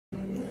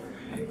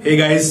Hey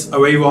guys, a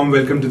very warm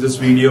welcome to this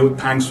video.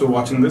 Thanks for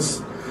watching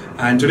this.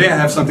 And today I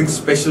have something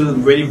special,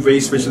 very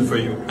special for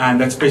you.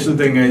 And that special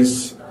thing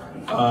is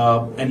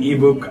an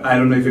ebook. I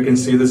don't know if you can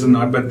see this or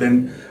not, but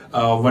then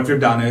what we've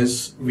done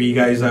is we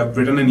guys have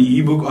written an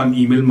ebook on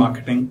email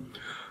marketing.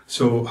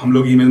 So हम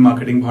लोग email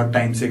marketing बहुत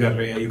time से कर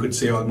रहे हैं. You could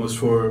say almost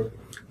for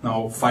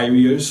now 5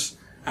 years.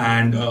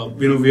 And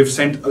we have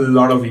sent a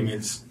lot of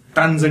emails,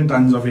 tons and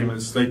tons of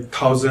emails, like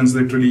thousands,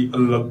 literally a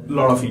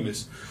lot of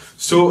emails.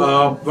 So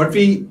what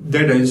we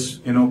did is,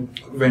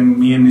 when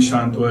me and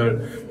Nishant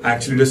were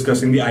actually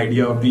discussing the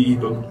idea of the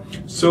ebook,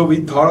 so we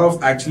thought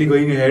of actually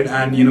going ahead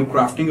and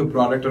crafting a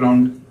product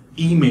around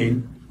email.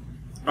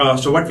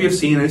 So what we have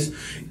seen is,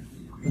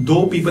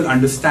 though people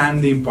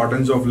understand the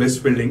importance of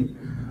list building,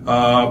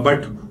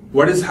 but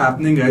what is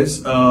happening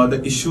is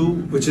the issue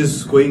which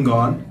is going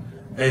on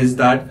is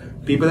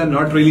that people are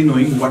not really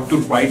knowing what to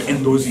write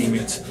in those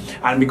emails,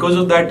 and because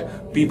of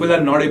that, people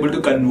are not able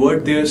to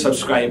convert their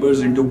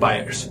subscribers into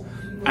buyers.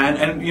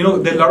 And there are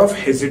a lot of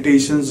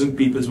hesitations in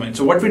people's minds.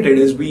 So what we did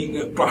is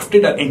we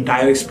crafted an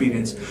entire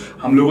experience.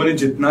 हम लोगों ने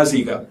जितना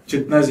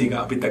सीखा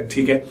अभी तक,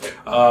 ठीक है,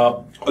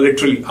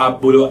 literally आप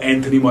बोलो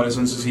एंथनी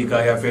मॉरिसन से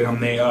सीखा, या फिर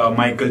हमने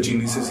माइकल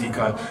चीनी से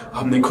सीखा,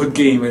 हमने खुद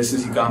के ईमेल से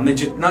सीखा, हमने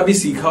जितना भी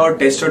सीखा और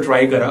टेस्ट और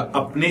ट्राई करा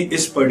अपने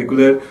इस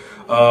पर्टिकुलर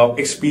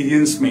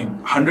एक्सपीरियंस में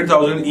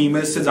 100,000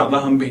 ईमेल्स से ज्यादा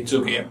हम भेज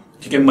चुके हैं,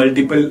 ठीक है,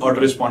 multiple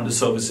auto responder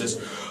services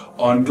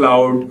on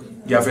cloud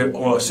या फिर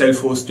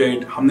सेल्फ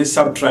होस्टेड, हमने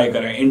सब ट्राई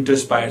करा है,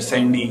 इंटरस्पायर,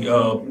 sandy,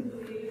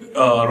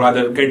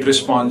 rather get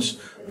response,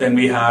 then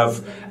we have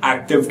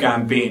active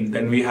campaign,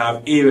 then we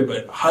have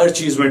एबुक, हर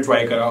चीज में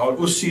ट्राई करा, और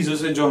उस चीजों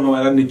से जो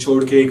हमारा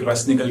निचोड़ के एक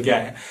रस निकल के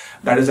आया है,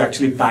 that is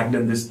actually packed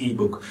in this E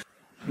book.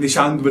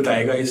 Nishant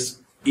बताएगा इस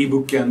ई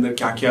बुक के अंदर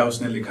क्या क्या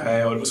उसने लिखा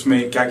है और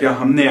उसमें क्या क्या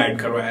हमने ऐड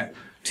करवाया है,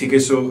 ठीक है.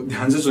 सो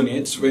ध्यान से सुनिए,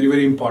 it's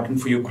very important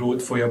for your growth,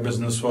 for your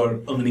business,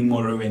 for earning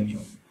more revenue.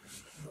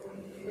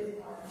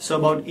 So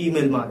about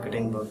email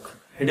marketing book,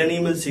 hidden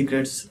email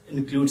secrets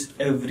includes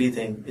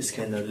everything.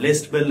 इसके अंदर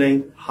list building,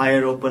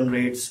 higher open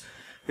rates.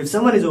 If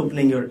someone is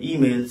opening your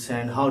emails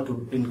and how to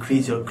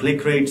increase your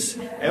click rates,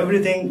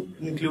 everything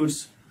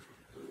includes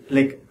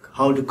like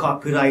how to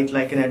copyright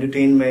like an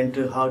entertainment,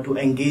 how to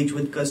engage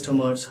with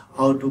customers,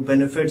 how to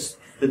benefits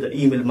with the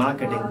email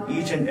marketing.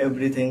 Each and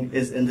everything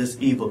is in this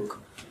ebook.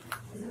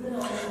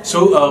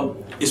 So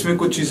इसमें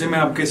कुछ चीजें मैं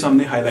आपके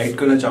सामने highlight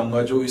करना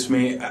चाहूंगा जो इसमें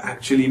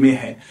एक्चुअली में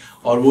है,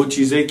 और वो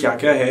चीजें क्या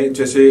क्या है.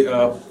 जैसे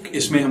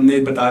इसमें हमने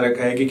बता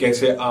रखा है कि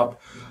कैसे आप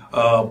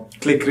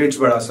क्लिक रेट्स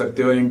बढ़ा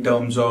सकते हो. In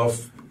terms of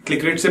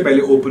click rate से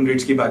पहले ओपन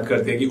रेट्स की बात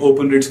करते हैं कि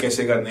ओपन रेट्स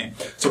कैसे करने हैं.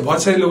 सो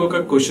बहुत सारे लोगों का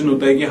क्वेश्चन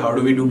होता है कि how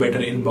do we do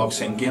better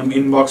unboxing, कि हम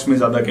इनबॉक्स में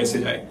ज्यादा कैसे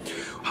जाए.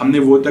 हमने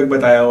वो तक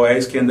बताया हुआ है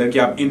इसके अंदर कि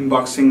आप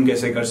इनबॉक्सिंग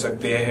कैसे कर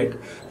सकते हैं हिट,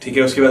 ठीक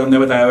है. उसके बाद हमने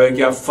बताया हुआ है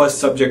कि आप first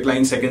subject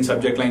line, second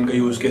subject line का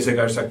यूज कैसे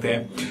कर सकते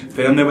हैं.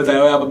 फिर हमने बताया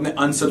हुआ है आप अपने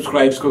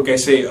अनसब्सक्राइब्स को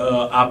कैसे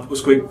आप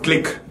उसको एक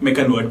क्लिक में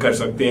कन्वर्ट कर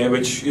सकते हैं,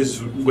 which is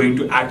going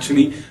to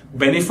actually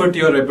benefit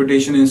your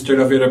reputation instead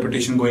of your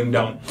reputation going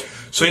down.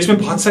 सो इसमें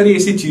बहुत सारी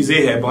ऐसी चीजें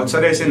हैं, बहुत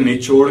सारे ऐसे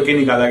निचोड़ के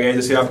निकाला गया है.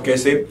 जैसे आप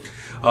कैसे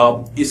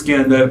इसके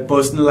अंदर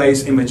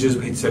पर्सनलाइज इमेजेस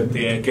भेज सकते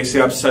हैं, कैसे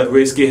आप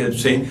सर्विस की हेल्प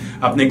से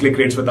अपने क्लिक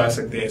रेट्स बता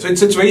सकते हैं. So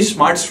it's very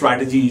smart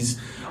strategies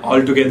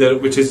all together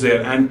which is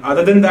there. And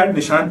other than that,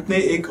 Nishant ने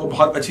एक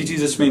बहुत अच्छी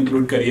चीज इसमें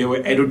इंक्लूड करी है, वो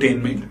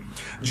एडुटेनमेंट,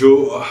 जो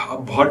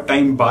बहुत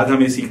टाइम बाद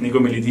हमें सीखने को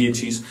मिली थी ये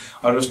चीज.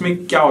 और उसमें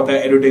क्या होता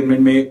है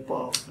एडुटेनमेंट में,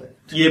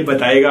 ये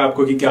बताएगा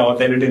आपको कि क्या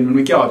होता है एडुटेनमेंट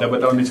में, क्या होता है,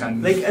 बताओ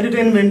Nishant. Like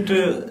entertainment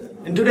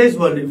in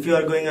today's world, if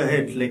you are going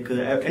ahead, like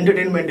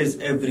entertainment is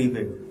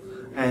everywhere.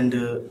 And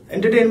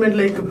entertainment,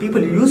 like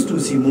people used to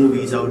see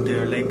movies out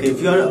there. Like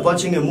if you are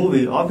watching a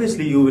movie,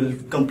 obviously you will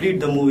complete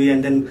the movie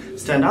and then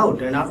stand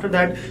out, and after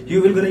that you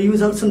will gonna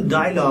use out some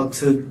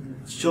dialogues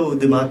जो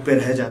दिमाग पे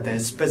रह जाते हैं.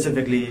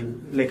 Specifically,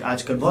 like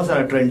आजकल बहुत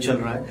सारा trend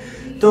चल रहा है,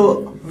 तो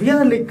we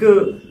are like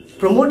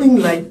promoting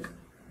like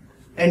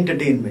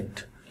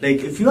entertainment.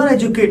 Like if you are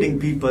educating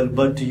people,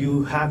 but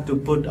you have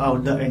to put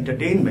out the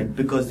entertainment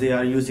because they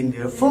are using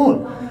their phone,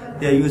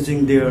 they are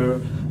using their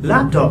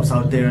laptops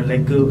out there.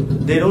 Like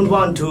they don't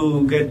want to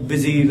get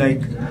busy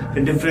like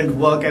a different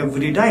work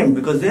every time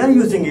because they are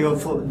using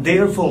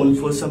their phone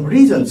for some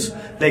reasons.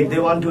 Like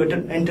they want to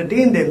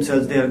entertain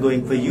themselves. They are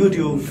going for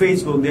YouTube,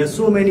 Facebook. There are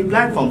so many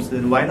platforms.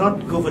 Then why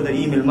not go for the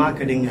email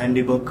marketing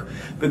handybook?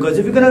 Because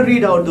if you're gonna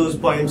read out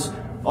those points,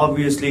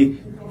 obviously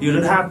you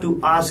don't have to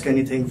ask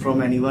anything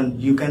from anyone.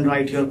 You can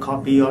write your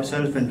copy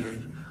yourself and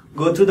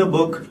go through the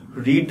book,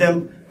 read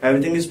them.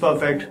 Everything is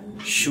perfect.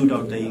 Shoot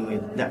out the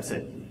email. That's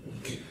it.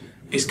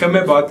 इसका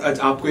मैं बहुत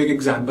आपको एक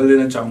example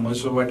देना चाहूंगा.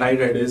 So what I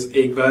did is,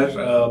 एक बार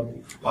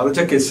बहुत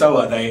अच्छा किस्सा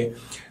हुआ था ये.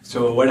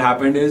 सो व्हाट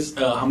हैपेंड इज,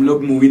 हम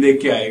लोग मूवी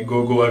देख के आए,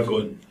 गो गोवा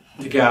गोल,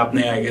 ठीक है,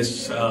 आपने आई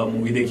गेस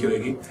मूवी देखी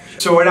होगी.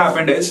 So what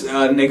happened is,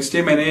 next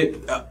day मैंने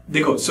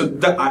देखो, so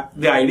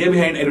the idea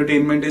behind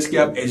entertainment is कि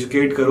आप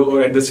एजुकेट करो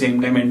और at the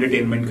same time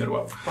entertainment करो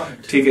आप,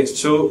 ठीक है.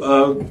 सो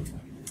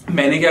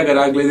मैंने क्या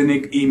करा, अगले दिन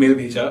एक ईमेल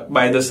भेजा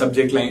बाय द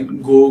सब्जेक्ट लाइन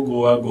गो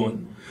गोवा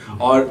गोन,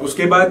 और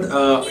उसके बाद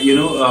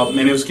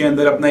मैंने उसके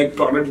अंदर अपना एक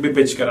प्रोडक्ट भी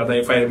पिच करा था,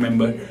 इफ आई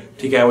रिमेम्बर,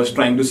 ठीक है. I was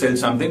trying to sell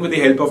something with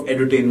the help of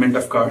entertainment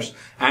of course.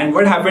 And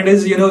what happened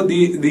is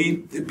the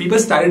people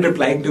started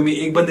replying to me.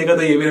 एक बंदे का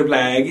तो ये भी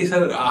रिप्लाई आया कि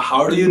sir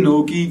how do you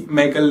know कि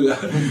मैं कल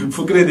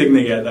फुकरे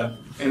देखने गया था.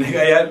 मैंने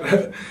कहा यार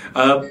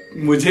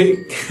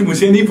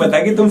मुझे नहीं पता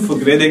कि तुम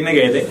फुकरे देखने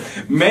गए थे,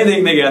 मैं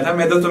देखने गया था.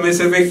 मैं तो तुम्हें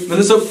सिर्फ एक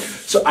मतलब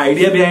so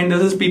idea behind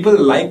this is people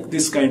like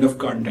this kind of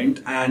content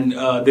and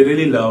they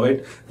really love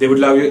it. They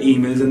would love your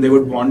emails and they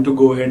would want to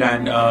go ahead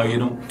and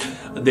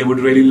they would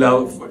really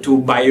love to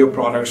buy your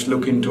products,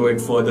 look into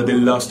it further.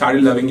 They'll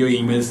start loving your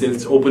emails, they'll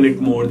open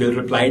it more, they'll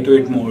reply to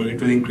it more.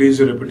 It will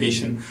increase your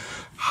reputation.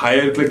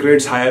 Higher click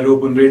rates, higher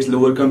open rates,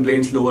 lower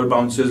complaints, lower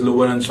bounces,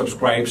 lower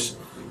unsubscribes.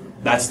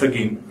 That's the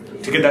game.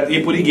 ठीक है. ये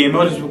पूरी game है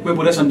और इस book में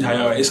पूरा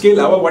समझाया हुआ है. इसके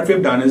अलावा what we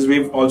have done is we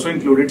have also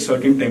included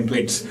certain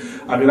templates.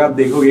 अगर आप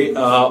देखोगे,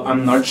 I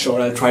am not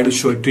sure, I will try to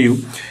show it to you.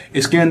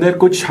 इसके अंदर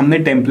कुछ हमने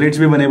टेम्पलेट्स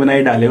भी बने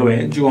बनाए डाले हुए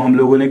हैं जो हम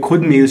लोगों ने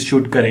खुद मेल्स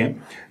शूट करे हैं.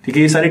 ठीक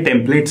है, ये सारे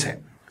टेम्पलेट्स हैं.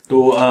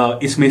 तो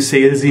इसमें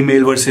sales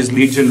email versus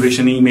lead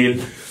generation email,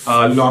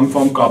 long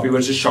form copy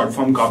versus short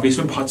form copy,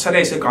 इसमें बहुत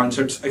सारे ऐसे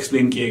कॉन्सेप्ट्स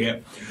एक्सप्लेन किए गए.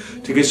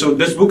 ठीक है. So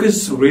this book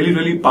is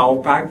really power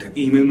packed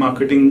email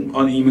marketing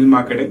on email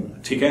marketing.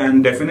 ठीक है.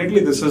 And definitely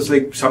this is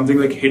like something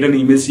like hidden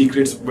email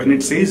secrets. When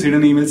it says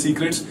hidden email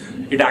secrets,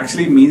 it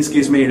actually means कि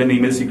इसमें hidden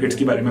email secrets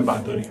के बारे में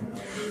बात हो रही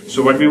है.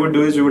 So what we would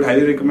do is we would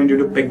highly recommend you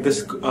to pick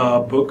this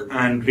book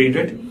and read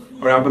it.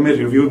 और आप हमें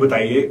रिव्यू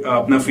बताइए,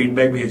 अपना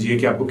फीडबैक भेजिए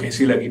कि आपको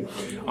कैसी लगी.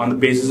 On the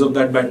basis of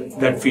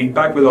that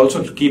feedback will also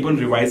keep on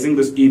revising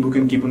this E book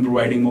and keep on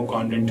providing more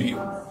content to you.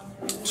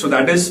 So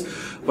that is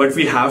what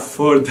we have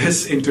for this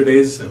in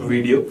today's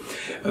video.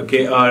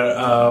 Okay, और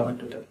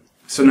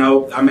so now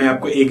मैं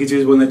आपको एक ही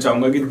चीज बोलना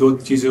चाहूंगा कि दो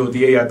चीजें होती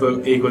है, या तो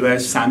एक होता है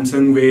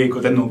सैमसंग वे, एक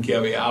होता है नोकिया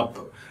वे.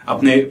 आप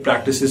अपने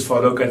प्रैक्टिसेस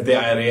फॉलो करते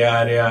आ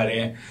रहे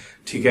हैं.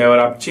 ठीक है. और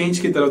आप चेंज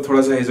की तरफ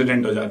थोड़ा सा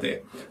हेजिटेंट हो जाते हैं.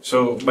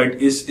 सो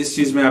बट इस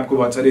चीज में आपको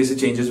बहुत सारे ऐसे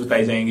चेंजेस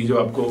बताई जाएंगी जो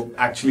आपको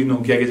एक्चुअली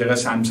नोकिया की जगह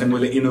सैमसंग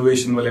वाले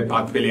इनोवेशन वाले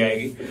पाथ पे ले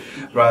आएगी.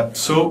 Right.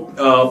 So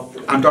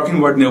I am talking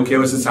about Nokia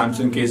versus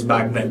Samsung case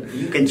back then.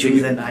 You can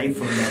choose an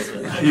iPhone as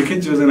well. You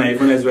can choose an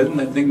iPhone as well,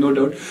 nothing, no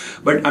doubt.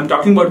 But I'm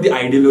talking about the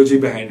ideology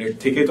behind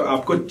it. ठीक है. तो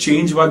आपको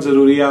change बहुत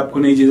जरूरी है, आपको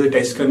नई चीजें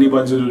टेस्ट करनी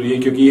बहुत जरूरी है,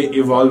 क्योंकि ये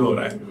इवॉल्व हो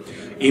रहा है.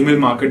 ईमेल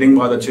मार्केटिंग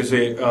बहुत अच्छे से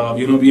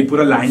ये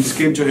पूरा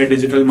लैंडस्केप जो है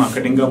डिजिटल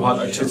मार्केटिंग का बहुत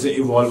अच्छे से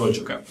इवॉल्व हो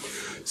चुका है.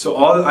 So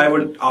all I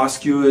would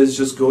ask you is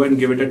just go and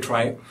give it a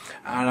try,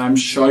 and I'm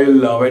sure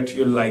you'll love it,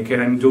 you'll like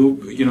it, and do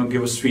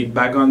give us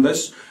feedback on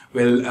this.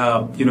 We'll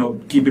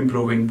keep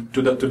improving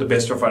to the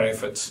best of our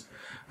efforts.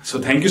 So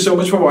thank you so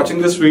much for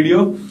watching this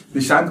video.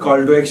 Nishant,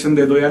 call to action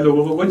दे दो यार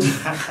लोगों को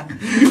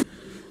कुछ.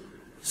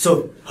 So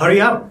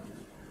hurry up,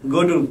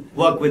 go to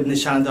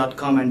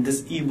workwithnishant.com and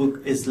this ebook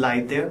is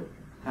live there.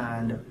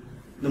 And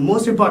the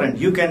most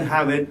important, you can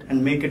have it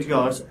and make it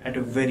yours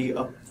at a very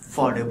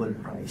affordable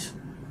price.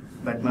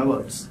 Bet my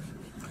words.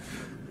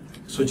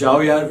 So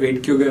जाओ यार,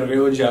 wait क्यों कर रहे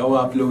हो, जाओ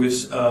आप लोग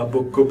इस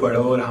बुक को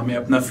पढ़ो और हमें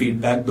अपना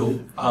फीडबैक दो.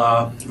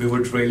 We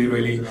would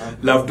really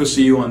love to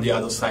see you on the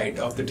other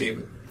side of the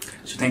table.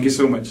 So thank you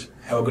so much.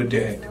 Have a good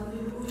day ahead.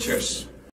 Cheers.